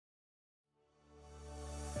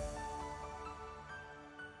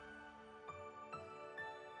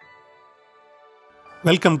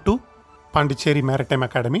Welcome to Pondicherry Maritime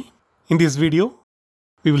Academy. In this video,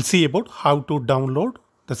 we will see about how to download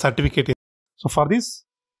the certificate. So for this,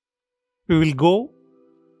 we will go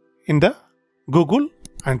in the Google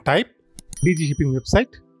and type DG Shipping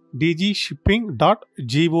website,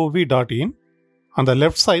 dgshipping.gov.in. On the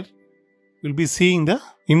left side, you'll be seeing the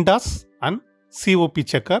INDAS and COP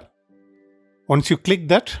checker. Once you click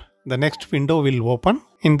that, the next window will open.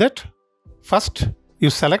 In that, first you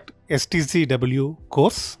select STCW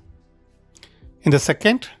course. In the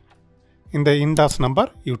second, in the INDAS number,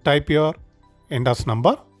 you type your INDAS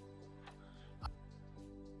number.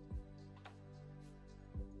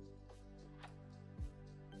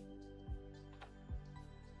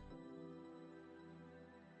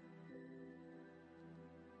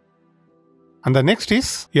 And the next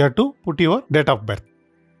is you have to put your date of birth.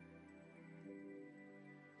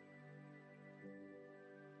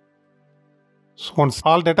 So once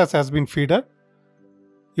all data has been fed,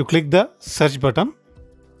 you click the search button.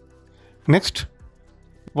 Next,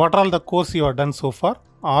 what all the course you have done so far,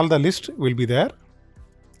 all the list will be there.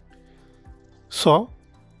 So,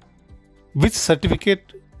 which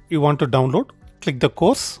certificate you want to download, click the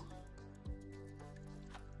course.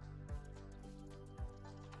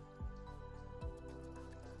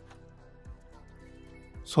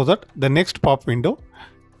 So that the next pop window,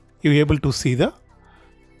 you are able to see the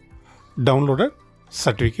downloaded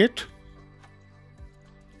certificate.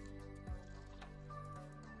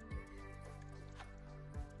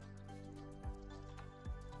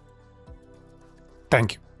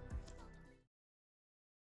 Thank you.